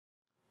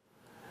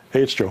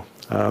Hey, it's Joe.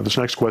 This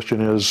next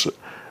question is,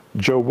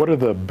 Joe, what are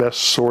the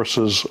best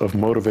sources of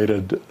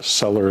motivated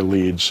seller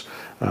leads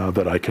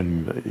that I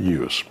can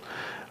use?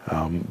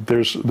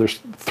 There's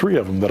three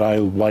of them that I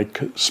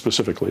like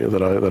specifically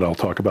that I'll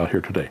talk about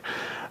here today.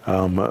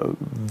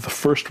 The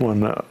first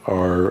one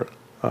are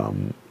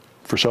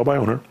for sale by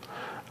owner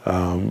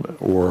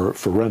or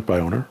for rent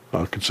by owner.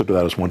 I'll consider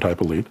that as one type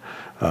of lead.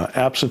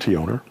 Absentee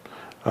owner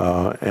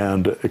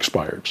and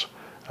expireds.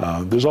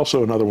 There's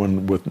also another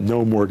one with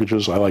no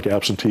mortgages. I like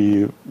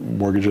absentee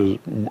mortgages,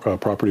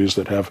 properties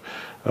that have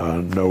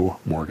no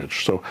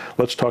mortgage. So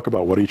let's talk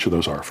about what each of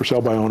those are. For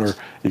sale by owner,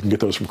 you can get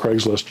those from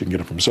Craigslist, you can get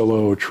them from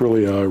Zillow,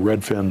 Trulia,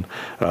 Redfin,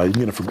 you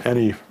can get them from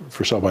any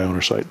for sale by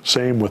owner site.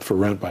 Same with for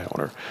rent by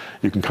owner.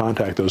 You can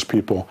contact those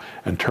people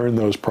and turn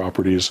those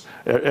properties,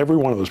 every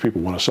one of those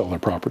people want to sell their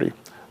property.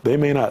 They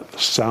may not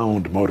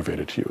sound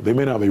motivated to you. They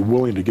may not be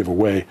willing to give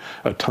away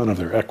a ton of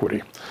their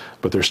equity,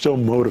 but they're still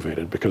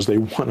motivated because they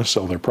want to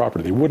sell their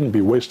property. They wouldn't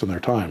be wasting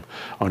their time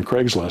on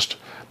Craigslist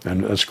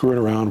and screwing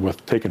around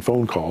with taking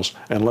phone calls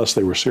unless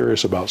they were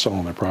serious about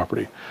selling their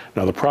property.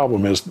 Now the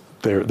problem is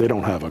they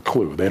don't have a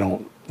clue. They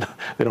don't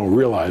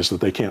realize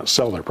that they can't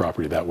sell their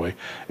property that way.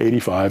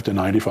 85 to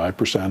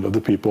 95% of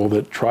the people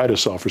that try to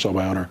sell for sale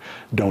by owner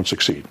don't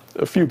succeed.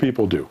 A few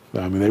people do.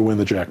 I mean, they win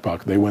the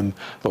jackpot, they win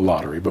the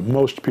lottery, but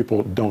most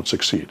people don't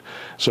succeed.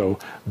 So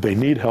they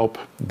need help,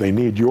 they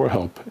need your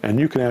help, and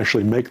you can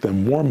actually make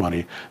them more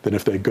money than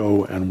if they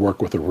go and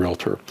work with a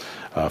realtor.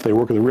 If they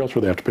work with a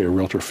realtor, they have to pay a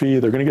realtor fee.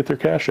 They're going to get their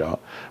cash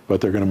out,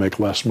 but they're going to make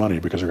less money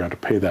because they're going to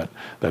have to pay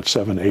that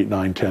 7, 8,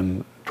 9,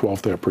 10,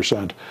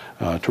 12%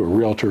 to a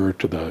realtor,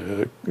 to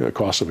the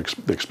cost of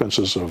the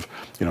expenses of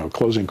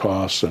closing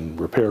costs and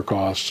repair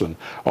costs and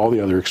all the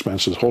other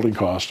expenses, holding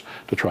costs,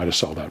 to try to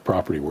sell that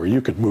property, where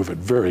you could move it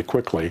very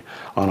quickly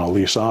on a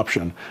lease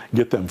option,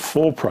 get them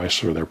full price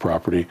for their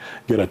property,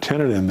 get a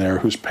tenant in there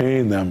who's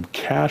paying them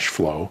cash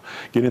flow,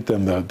 getting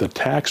them the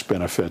tax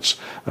benefits,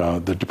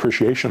 the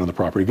depreciation on the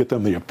property, get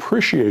them the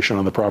appreciation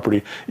on the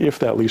property if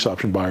that lease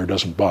option buyer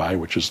doesn't buy,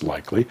 which is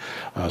likely.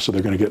 So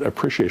they're going to get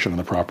appreciation on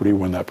the property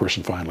when that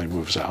person finally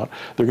moves out.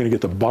 They're going to get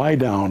the buy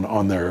down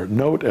on their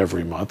note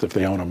every month. If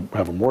they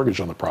have a mortgage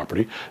on the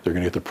property, they're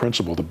going to get the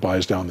principal that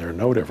buys down their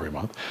note every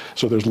month.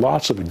 So there's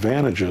lots of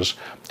advantages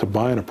to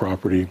buying a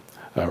property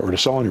or to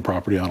selling your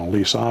property on a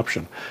lease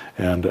option.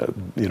 And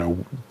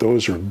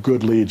those are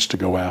good leads to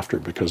go after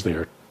because they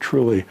are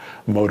truly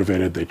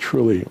motivated, they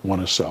truly want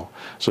to sell.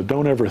 So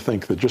don't ever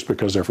think that just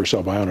because they're for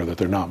sale by owner that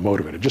they're not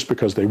motivated. Just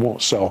because they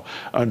won't sell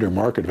under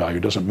market value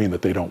doesn't mean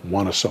that they don't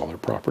want to sell their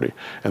property.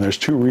 And there's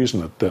two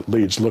reasons that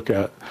leads look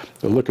at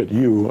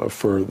you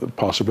for the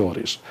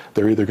possibilities.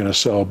 They're either going to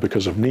sell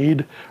because of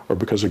need or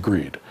because of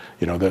greed.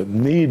 That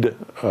need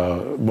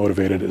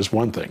motivated is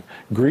one thing.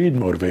 Greed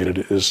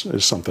motivated is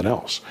something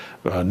else.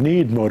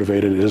 Need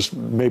motivated is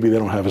maybe they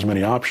don't have as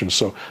many options,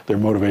 so their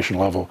motivation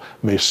level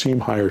may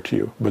seem higher to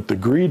you. But the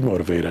greed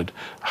motivated,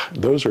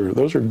 those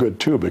are good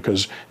too,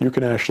 because you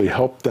can actually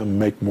help them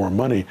make more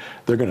money.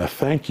 They're going to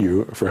thank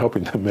you for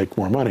helping them make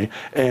more money,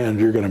 and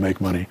you're going to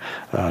make money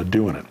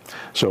doing it.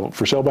 So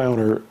for sale by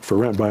owner, for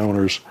rent by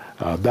owners,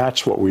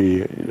 that's what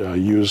we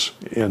use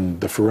in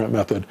the for rent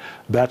method.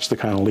 That's the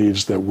kind of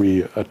leads that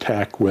we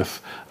attack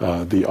with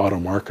the auto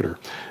marketer.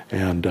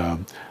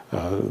 And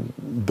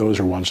those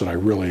are ones that I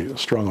really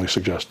strongly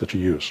suggest that you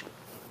use.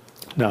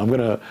 Now I'm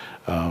going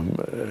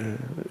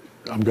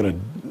to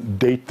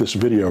date this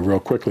video real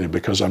quickly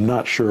because I'm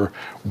not sure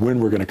when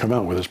we're going to come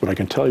out with this, but I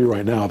can tell you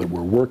right now that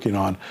we're working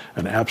on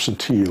an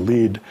absentee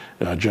lead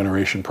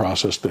generation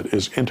process that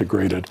is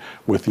integrated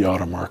with the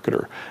auto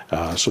marketer.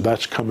 So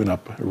that's coming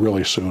up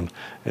really soon,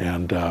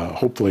 and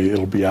hopefully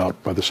it'll be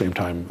out by the same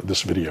time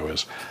this video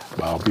is.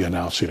 I'll be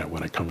announcing it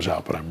when it comes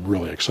out, but I'm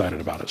really excited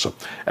about it. So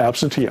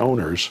absentee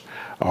owners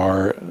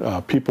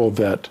are people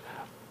that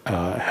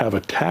have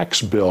a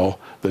tax bill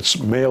that's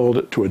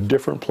mailed to a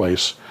different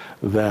place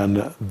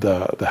than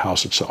the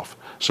house itself.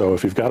 So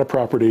if you've got a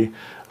property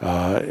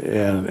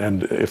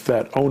and if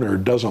that owner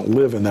doesn't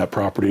live in that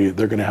property,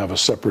 they're going to have a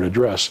separate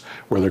address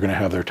where they're going to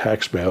have their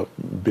tax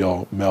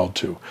bill mailed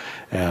to.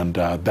 And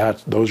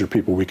those are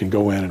people we can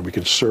go in and we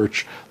can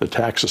search the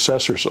tax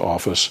assessor's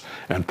office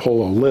and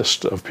pull a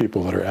list of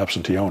people that are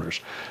absentee owners.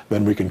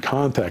 Then we can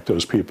contact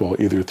those people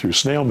either through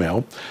snail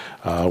mail,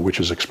 which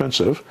is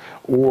expensive,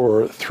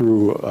 or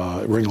through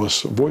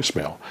ringless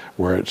voicemail,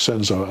 where it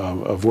sends a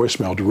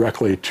voicemail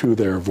directly to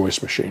their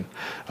voice machine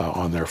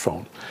on their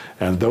phone.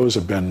 And those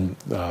have been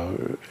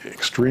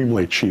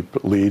extremely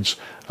cheap leads,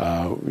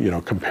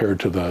 compared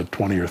to the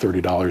 $20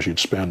 or $30 you'd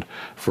spend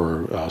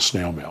for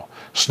snail mail.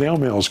 Snail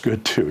mail is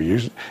good too.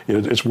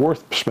 It's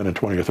worth spending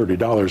 $20 or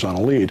 $30 on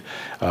a lead.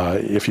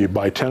 If you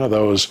buy 10 of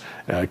those,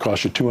 it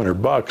costs you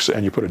 $200,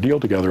 and you put a deal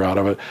together out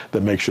of it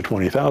that makes you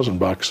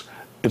 $20,000.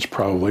 It's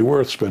probably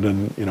worth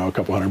spending, a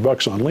couple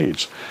 $100 on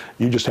leads.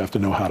 You just have to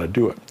know how to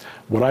do it.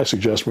 What I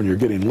suggest when you're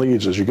getting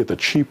leads is you get the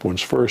cheap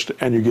ones first,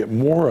 and you get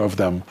more of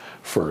them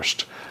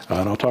first.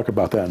 And I'll talk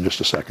about that in just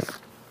a second.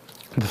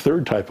 The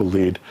third type of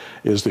lead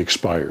is the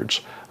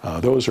expireds.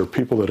 Those are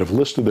people that have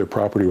listed their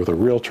property with a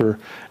realtor,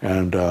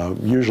 and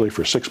usually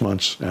for 6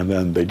 months, and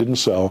then they didn't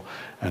sell,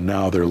 and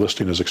now their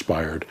listing is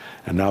expired,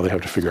 and now they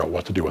have to figure out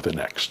what to do with it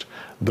next.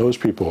 Those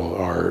people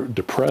are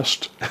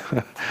depressed,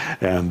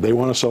 and they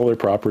want to sell their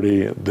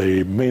property.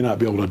 They may not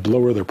be able to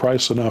lower their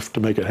price enough to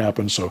make it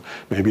happen, so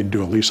maybe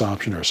do a lease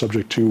option or a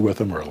subject to with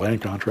them or a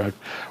land contract,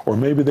 or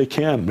maybe they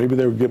can. Maybe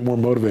they'll get more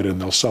motivated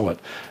and they'll sell it,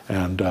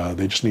 and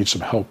they just need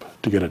some help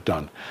to get it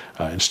done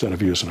instead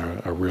of using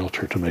a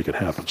realtor to make it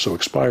happen. So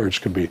expireds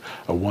can be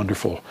a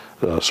wonderful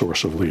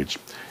source of leads.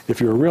 If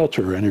you're a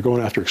realtor and you're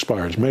going after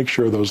expireds, make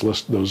sure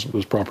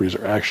those properties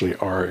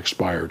are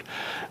expired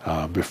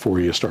before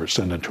you start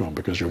sending to them,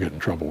 because you'll get in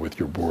trouble with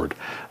your board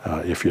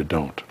if you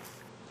don't.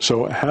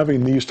 So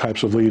having these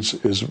types of leads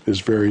is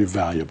very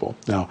valuable.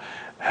 Now,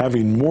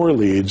 having more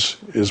leads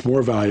is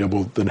more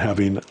valuable than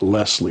having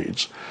less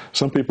leads.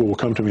 Some people will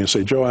come to me and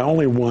say, Joe, I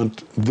only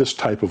want this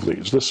type of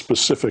leads, this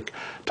specific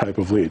type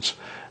of leads.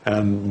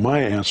 And my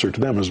answer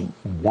to them is,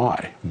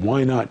 why?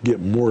 Why not get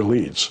more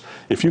leads?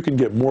 If you can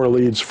get more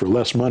leads for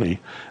less money,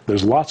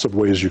 there's lots of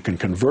ways you can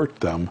convert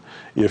them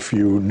if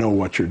you know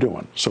what you're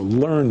doing. So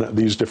learn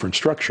these different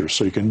structures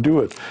so you can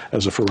do it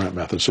as a for rent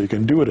method, so you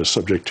can do it as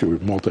subject to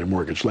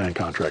multi-mortgage land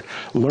contract.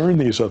 Learn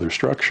these other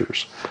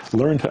structures.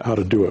 Learn how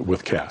to do it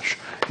with cash.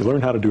 You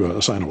learn how to do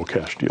assignable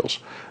cash deals.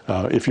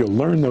 If you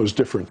learn those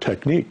different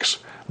techniques,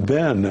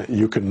 then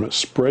you can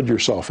spread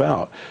yourself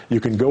out.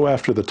 You can go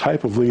after the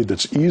type of lead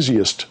that's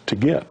easiest to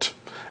get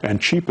and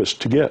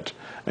cheapest to get,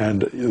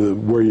 and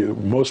where you're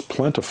most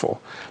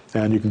plentiful.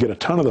 And you can get a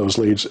ton of those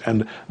leads,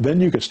 and then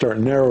you can start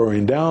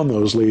narrowing down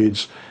those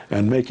leads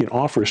and making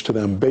offers to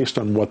them based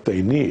on what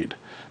they need.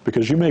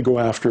 Because you may go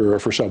after a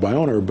for sale by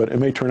owner, but it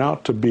may turn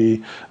out to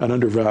be an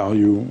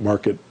undervalue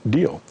market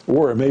deal.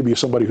 Or it may be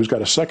somebody who's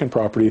got a second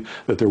property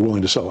that they're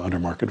willing to sell under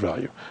market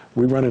value.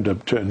 We run into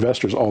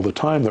investors all the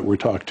time that we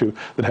talk to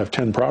that have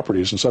 10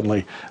 properties, and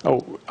suddenly,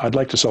 oh, I'd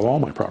like to sell all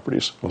my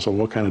properties. Well, so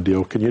what kind of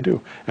deal can you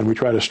do? And we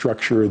try to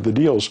structure the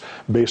deals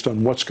based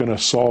on what's going to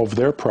solve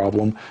their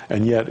problem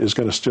and yet is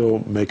going to still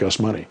make us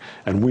money.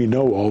 And we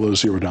know all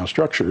those zero down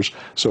structures,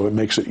 so it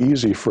makes it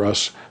easy for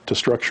us to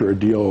structure a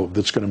deal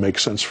that's going to make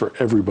sense for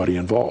everybody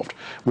involved.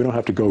 We don't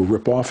have to go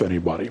rip off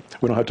anybody.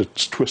 We don't have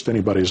to twist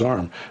anybody's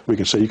arm. We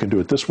can say, you can do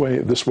it this way,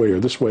 or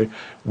this way.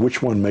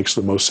 Which one makes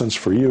the most sense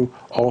for you?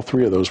 All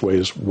three of those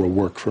ways will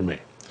work for me.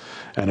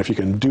 And if you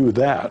can do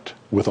that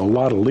with a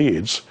lot of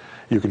leads,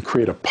 you can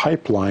create a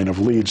pipeline of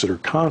leads that are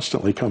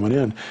constantly coming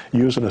in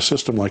using a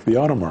system like the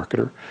Auto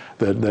Marketer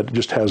that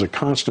just has a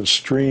constant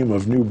stream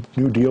of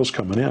new deals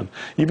coming in,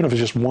 even if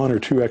it's just 1 or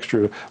 2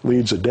 extra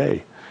leads a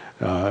day.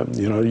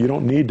 You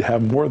don't need to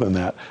have more than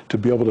that to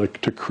be able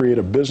to create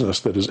a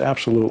business that is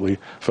absolutely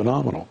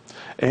phenomenal.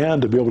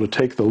 And to be able to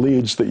take the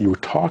leads that you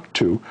talked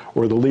to,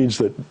 or the leads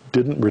that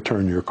didn't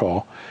return your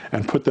call,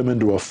 and put them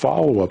into a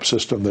follow-up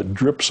system that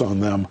drips on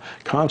them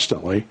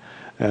constantly,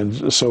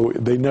 and so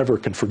they never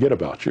can forget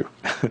about you.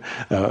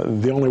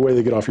 The only way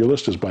they get off your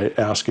list is by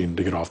asking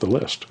to get off the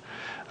list.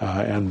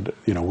 And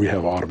we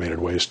have automated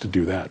ways to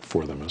do that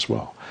for them as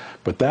well.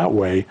 But that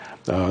way,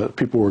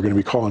 people are going to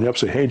be calling you up,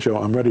 say, "Hey Joe,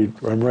 I'm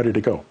ready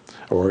to go,"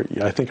 or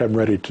 "I think I'm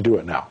ready to do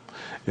it now."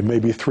 It may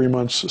be 3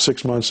 months,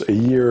 6 months, a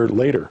year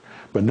later,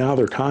 but now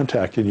they're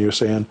contacting you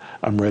saying,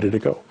 "I'm ready to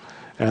go."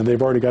 And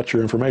they've already got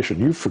your information.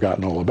 You've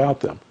forgotten all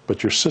about them,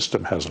 but your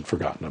system hasn't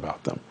forgotten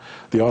about them.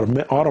 The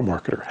Auto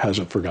Marketer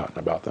hasn't forgotten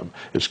about them.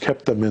 It's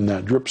kept them in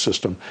that drip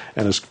system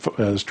and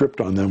has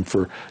dripped on them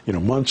for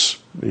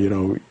months,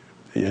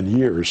 and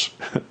years,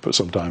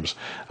 sometimes,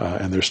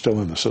 and they're still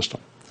in the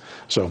system.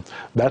 So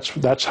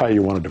that's how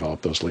you want to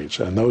develop those leads,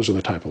 and those are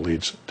the type of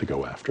leads to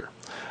go after.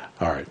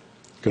 All right,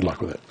 good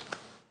luck with it.